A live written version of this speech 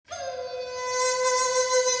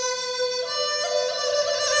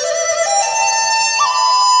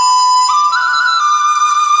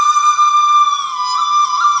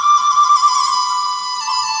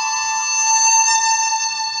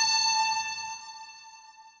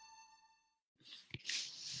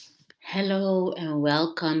Hello and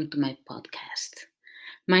welcome to my podcast.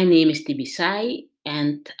 My name is Tibisai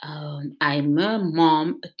and I'm a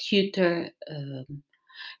mom, a tutor,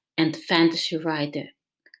 and fantasy writer.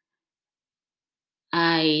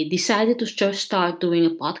 I decided to just start doing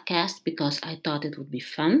a podcast because I thought it would be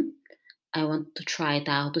fun. I want to try it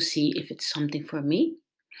out to see if it's something for me.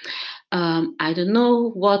 I don't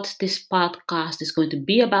know what this podcast is going to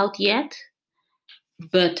be about yet,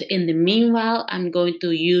 but in the meanwhile, I'm going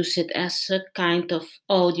to use it as a kind of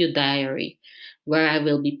audio diary where I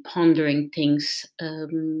will be pondering things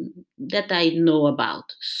that I know about.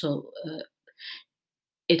 So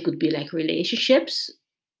it could be like relationships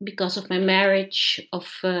because of my marriage of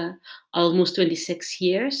almost 26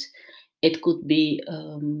 years. It could be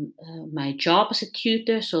my job as a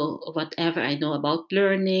tutor, so whatever I know about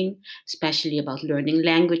learning, especially about learning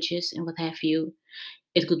languages and what have you.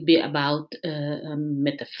 It could be about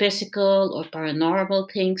metaphysical or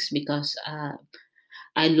paranormal things because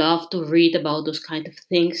I love to read about those kind of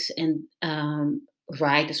things and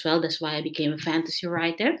write as well. That's why I became a fantasy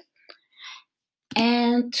writer.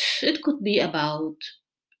 And it could be about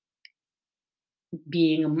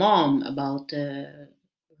being a mom, about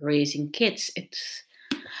raising kids. It's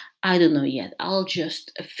I don't know yet. I'll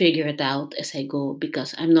just figure it out as I go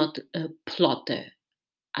because I'm not a plotter.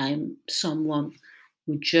 I'm someone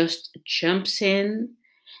who just jumps in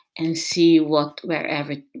and see where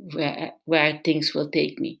things will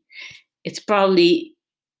take me. It's probably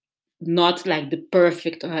not like the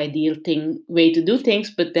perfect or ideal thing way to do things,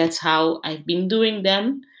 but that's how I've been doing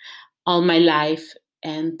them all my life,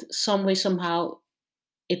 and some way somehow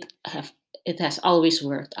it have it has always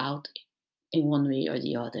worked out in one way or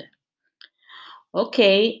the other.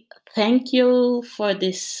 Okay, thank you for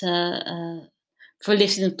listening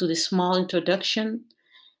to this small introduction,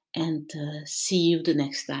 and see you the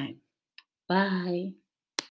next time. Bye.